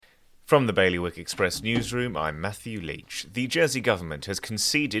From the Bailiwick Express newsroom, I'm Matthew Leach. The Jersey government has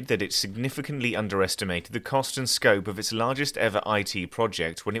conceded that it significantly underestimated the cost and scope of its largest ever IT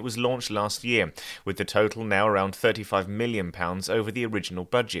project when it was launched last year, with the total now around £35 million over the original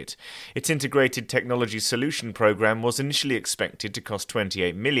budget. Its Integrated Technology Solution Programme was initially expected to cost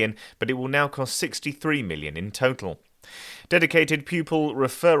 £28 million, but it will now cost £63 million in total. Dedicated pupil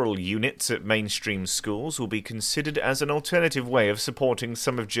referral units at mainstream schools will be considered as an alternative way of supporting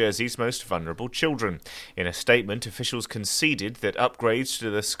some of Jersey's most vulnerable children. In a statement, officials conceded that upgrades to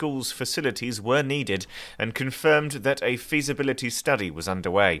the school's facilities were needed and confirmed that a feasibility study was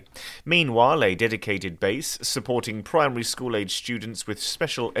underway. Meanwhile, a dedicated base supporting primary school-age students with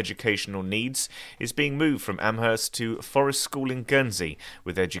special educational needs is being moved from Amherst to Forest School in Guernsey,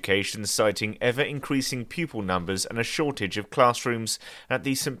 with education citing ever-increasing pupil numbers and a shortage of classrooms at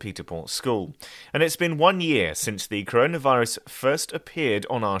the St Peter Port School. And it's been 1 year since the coronavirus first appeared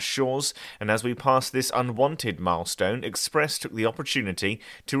on our shores, and as we pass this unwanted milestone, Express took the opportunity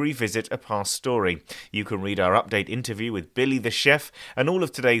to revisit a past story. You can read our update interview with Billy the Chef and all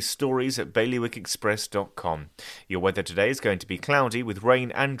of today's stories at bailiwickexpress.com. Your weather today is going to be cloudy with rain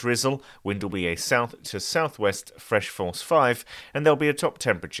and drizzle. Wind will be a south to southwest fresh force 5, and there'll be a top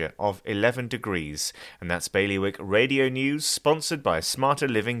temperature of 11 degrees. And that's Bailiwick Radio News, sponsored by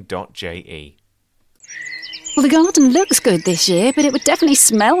smarterliving.je. Well, the garden looks good this year, but it would definitely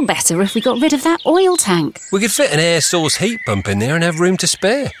smell better if we got rid of that oil tank. We could fit an air source heat pump in there and have room to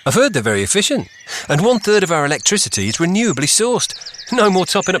spare. I've heard they're very efficient. And 1/3 of our electricity is renewably sourced. No more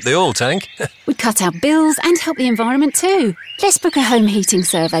topping up the oil tank. We'd cut our bills and help the environment too. Let's book a home heating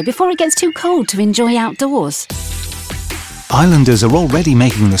survey before it gets too cold to enjoy outdoors. Islanders are already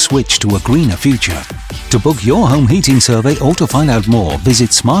making the switch to a greener future. To book your home heating survey or to find out more,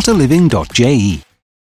 visit smarterliving.je.